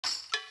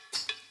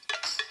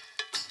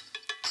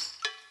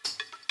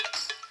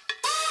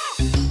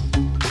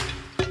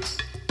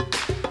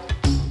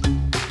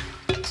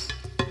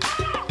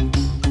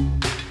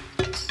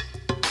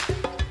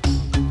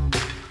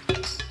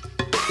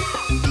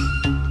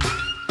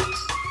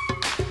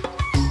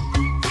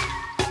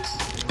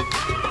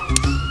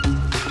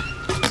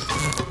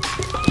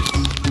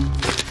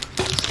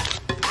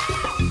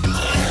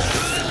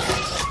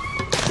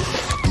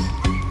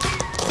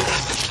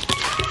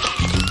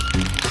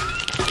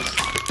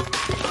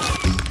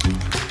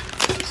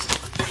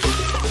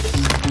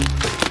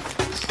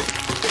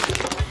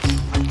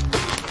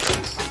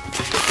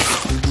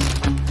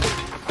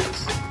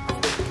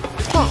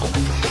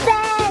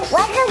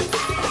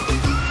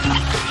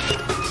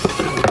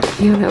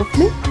You wanna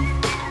open it?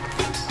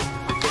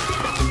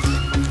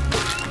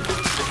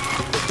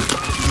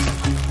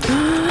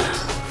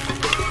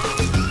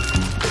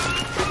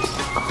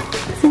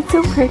 Isn't it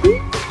so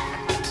pretty?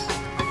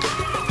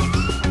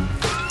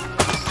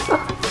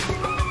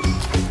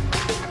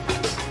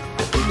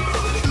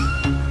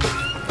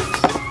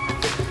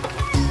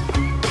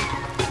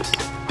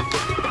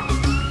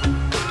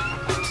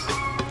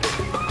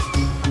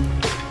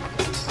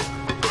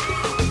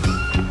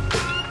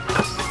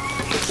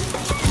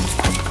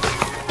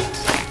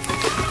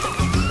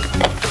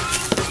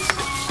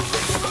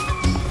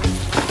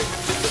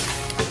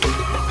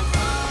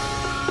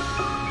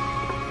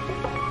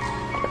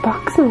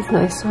 Boxing's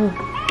nice, huh?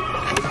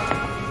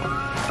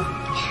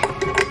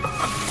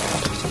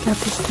 Got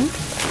this thing?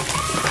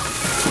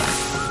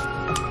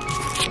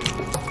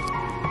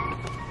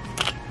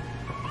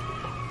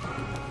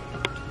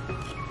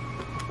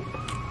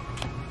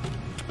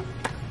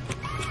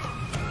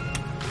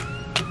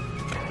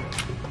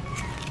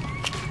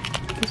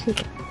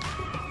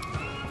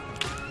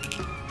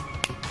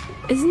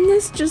 Isn't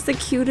this just the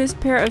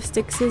cutest pair of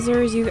stick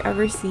scissors you've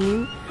ever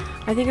seen?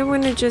 I think I'm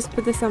going to just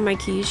put this on my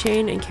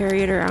keychain and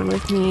carry it around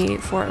with me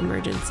for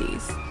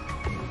emergencies.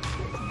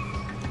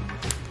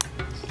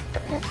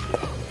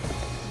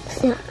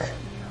 Look,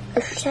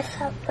 it's just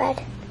a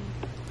red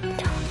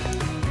top.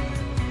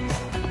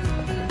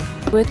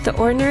 With the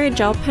ordinary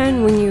gel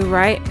pen, when you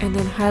write and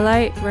then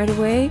highlight right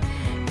away,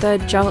 the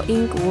gel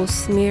ink will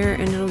smear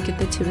and it'll get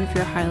the tip of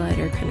your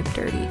highlighter kind of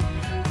dirty.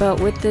 But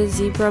with the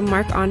Zebra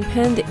Mark On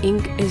pen, the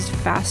ink is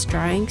fast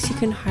drying, so you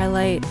can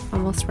highlight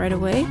almost right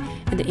away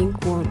and the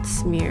ink won't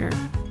smear.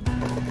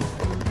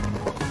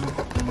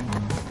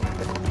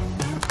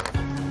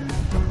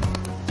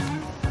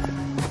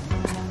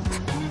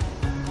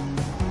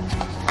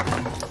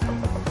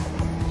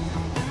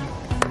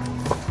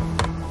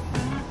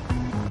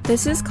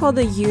 This is called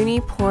the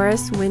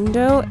Uni-Porous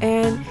Window,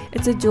 and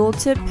it's a dual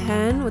tip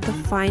pen with a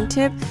fine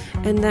tip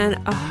and then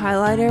a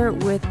highlighter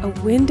with a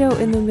window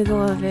in the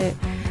middle of it.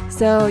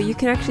 So you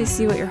can actually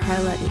see what you're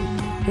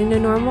highlighting. In a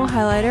normal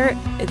highlighter,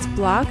 it's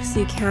blocked, so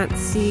you can't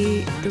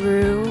see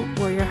through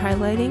where you're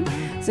highlighting.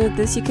 So with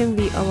this, you can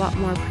be a lot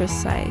more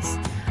precise.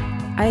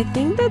 I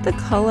think that the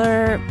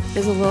color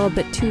is a little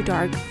bit too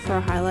dark for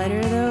a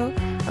highlighter though.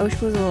 I wish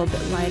it was a little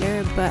bit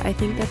lighter, but I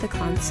think that the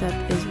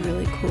concept is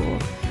really cool.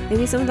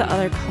 Maybe some of the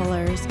other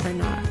colors are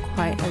not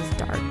quite as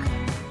dark.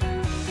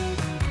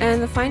 And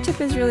the fine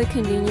tip is really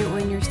convenient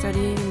when you're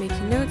studying and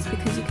making notes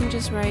because you can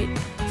just write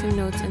some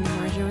notes in the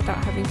margin without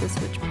having to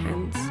switch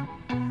pens.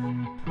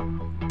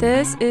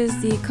 This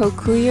is the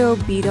Kokuyo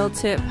Beetle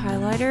Tip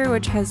Highlighter,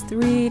 which has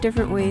 3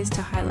 different ways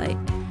to highlight.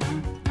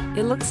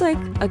 It looks like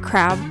a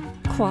crab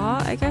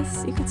claw, I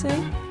guess you could say.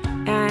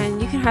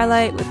 And you can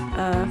highlight with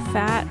a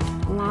fat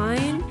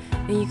line,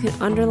 and you can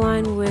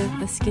underline with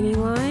a skinny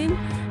line,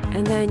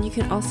 and then you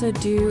can also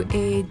do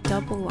a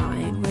double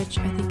line, which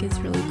I think is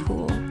really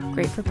cool.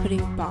 Great for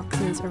putting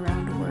boxes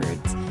around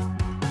words.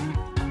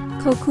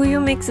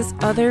 Kokuyo makes this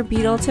other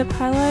beetle tip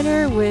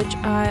highlighter, which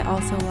I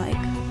also like.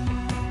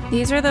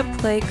 These are the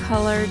Play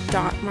Color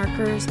dot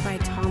markers by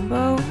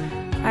Tombow.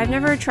 I've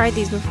never tried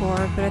these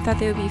before, but I thought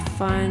they would be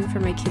fun for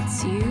my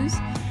kids to use.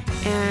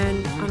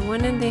 And on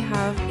one end they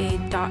have a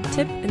dot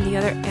tip and the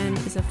other end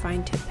is a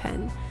fine tip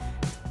pen.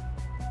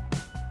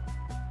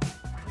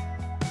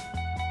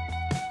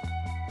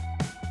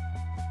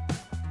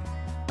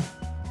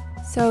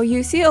 So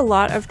you see a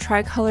lot of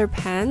tricolor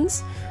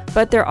pens,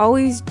 but they're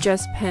always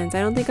just pens.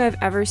 I don't think I've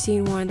ever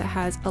seen one that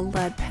has a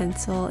lead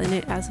pencil in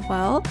it as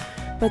well.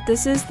 But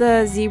this is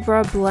the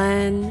Zebra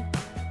Blend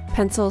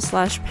pencil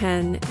 /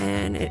 pen,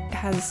 and it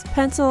has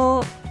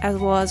pencil as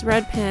well as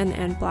red pen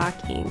and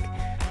black ink.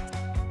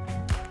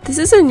 This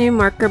is a new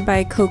marker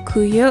by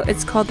Kokuyo.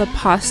 It's called the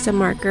Pasta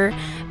marker,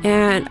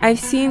 and I've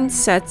seen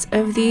sets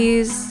of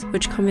these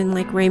which come in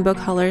like rainbow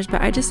colors,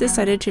 but I just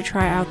decided to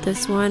try out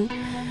this one,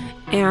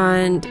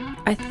 and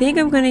I think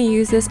I'm going to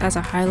use this as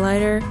a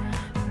highlighter,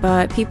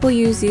 but people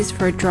use these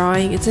for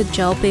drawing. It's a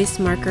gel-based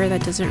marker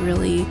that doesn't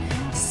really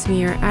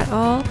smear at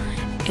all,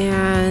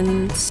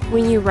 and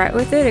when you write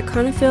with it, it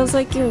kind of feels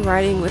like you're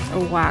writing with a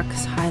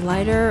wax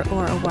highlighter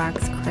or a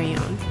wax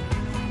crayon.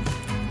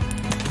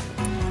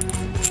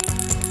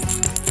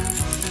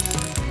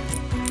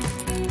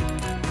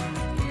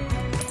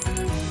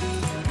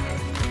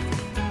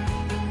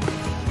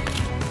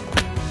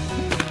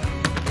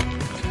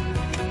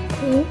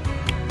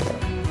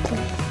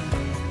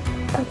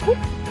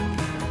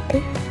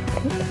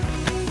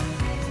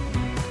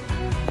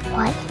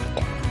 White.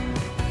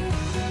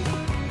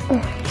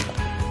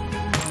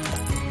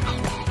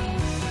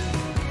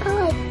 I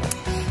like this.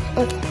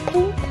 It's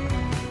pink.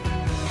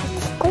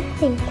 That's good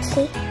pink,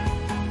 see?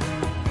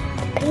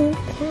 The pink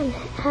pen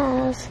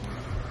has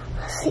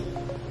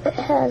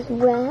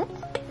red,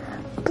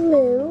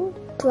 blue,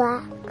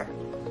 black.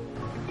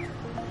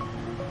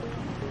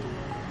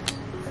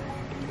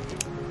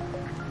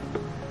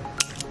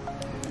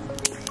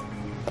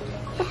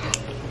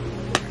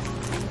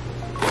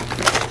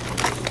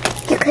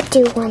 You could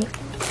do one.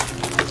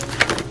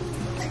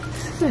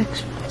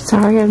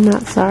 Sorry, I'm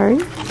not sorry.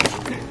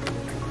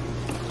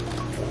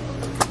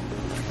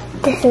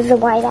 This is a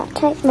whiteout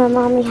tape. My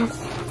mommy has,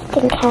 I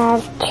think,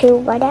 has 2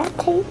 whiteout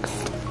tapes.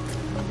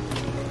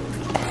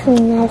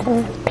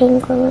 Another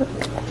penguin.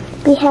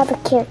 We have a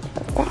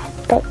character of that,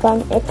 but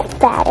then it's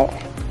fatter.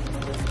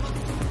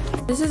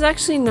 This is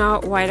actually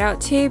not whiteout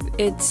tape,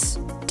 it's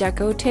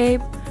Deco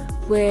tape,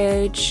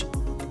 which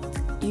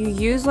you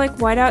use like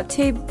whiteout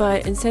tape,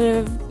 but instead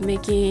of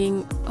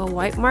making a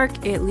white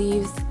mark, it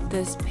leaves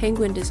this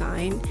penguin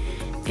design.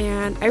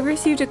 And I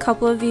received a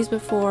couple of these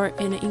before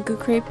in an Inku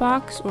Crate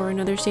box or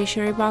another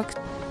stationery box.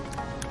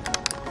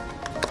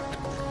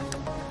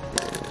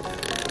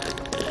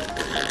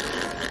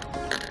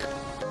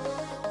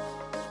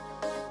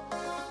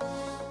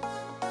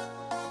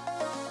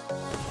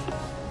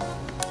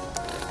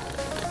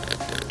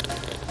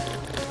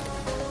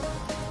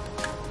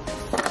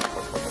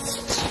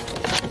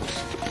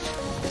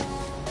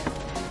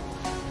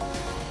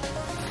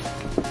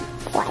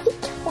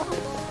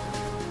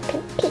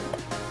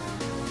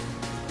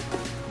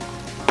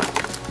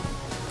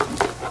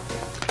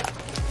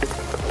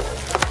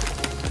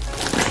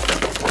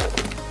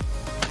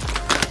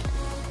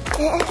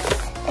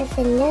 This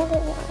is another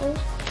one.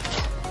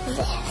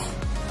 This.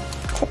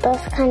 They're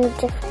both kind of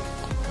different.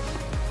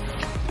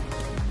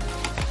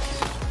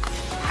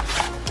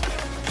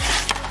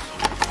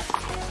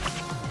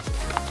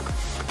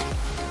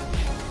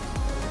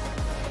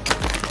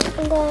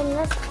 And then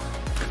this one.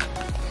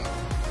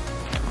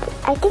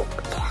 I think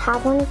we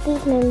have one of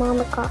these. My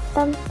mama got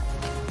them.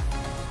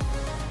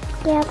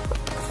 Yeah,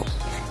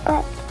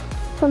 but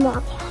my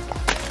mom had them.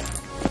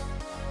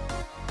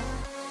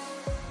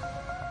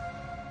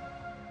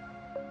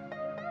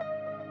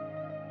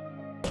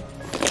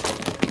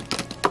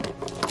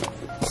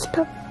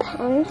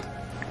 Pen,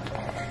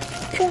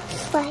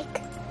 just like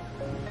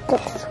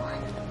this one.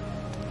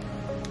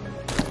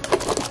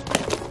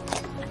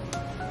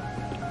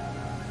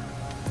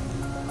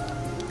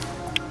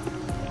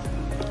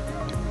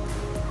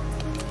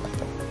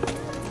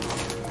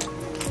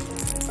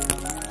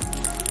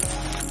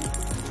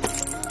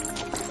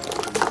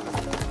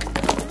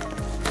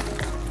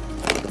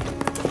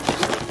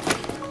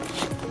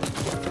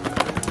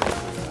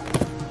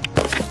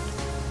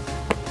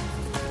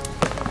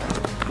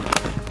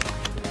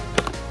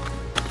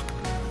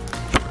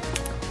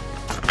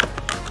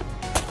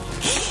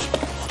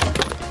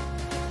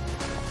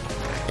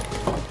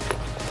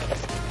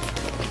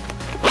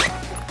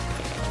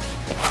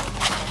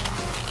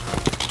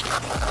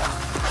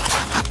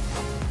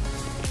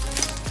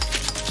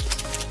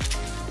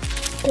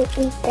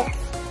 Eat this.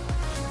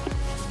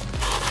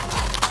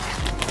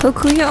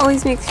 Kokuyo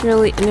always makes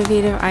really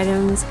innovative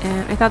items,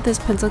 and I thought this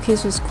pencil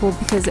case was cool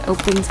because it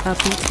opens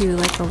up into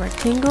like a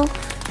rectangle,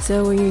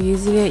 so when you're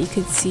using it you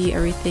could see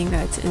everything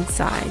that's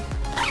inside.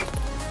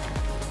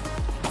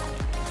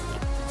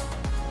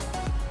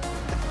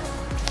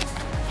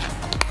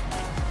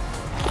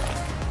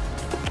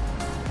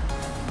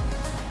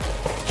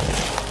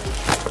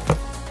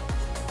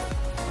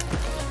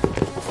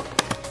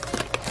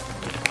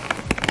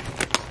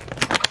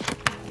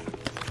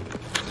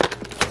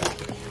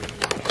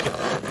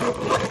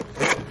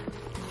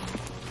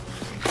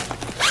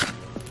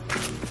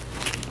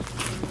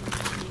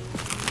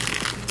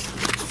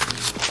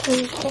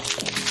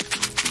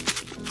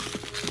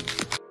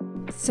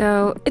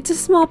 So it's a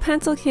small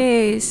pencil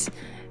case,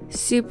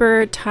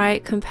 super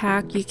tight,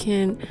 compact. You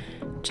can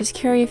just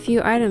carry a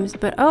few items,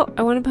 but oh,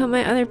 I want to put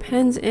my other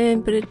pens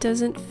in, but it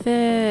doesn't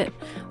fit.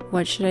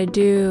 What should I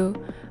do?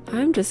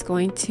 I'm just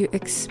going to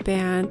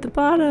expand the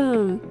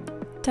bottom.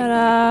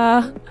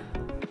 Ta-da!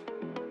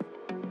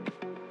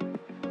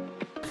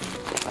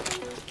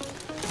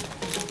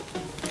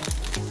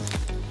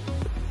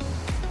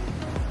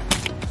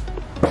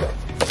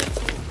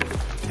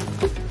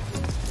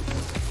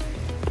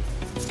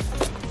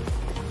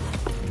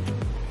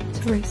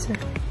 Eraser.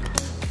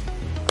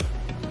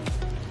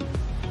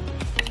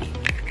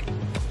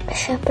 A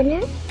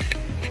sharpener.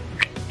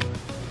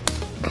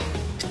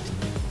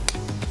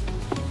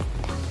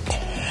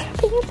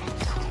 Sharpener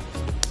pencil.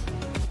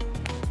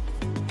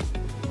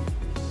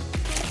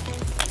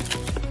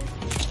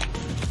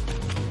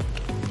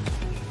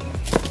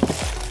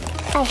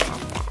 I have that.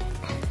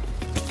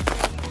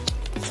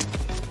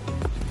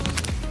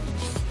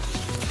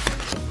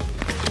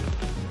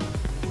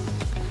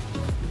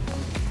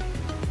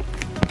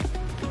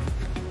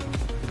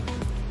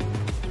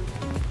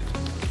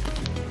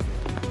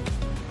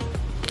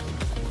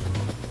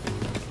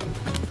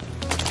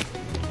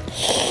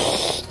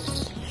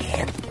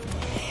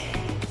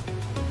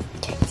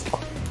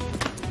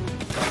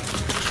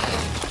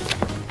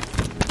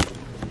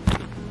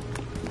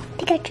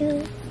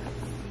 Pikachu.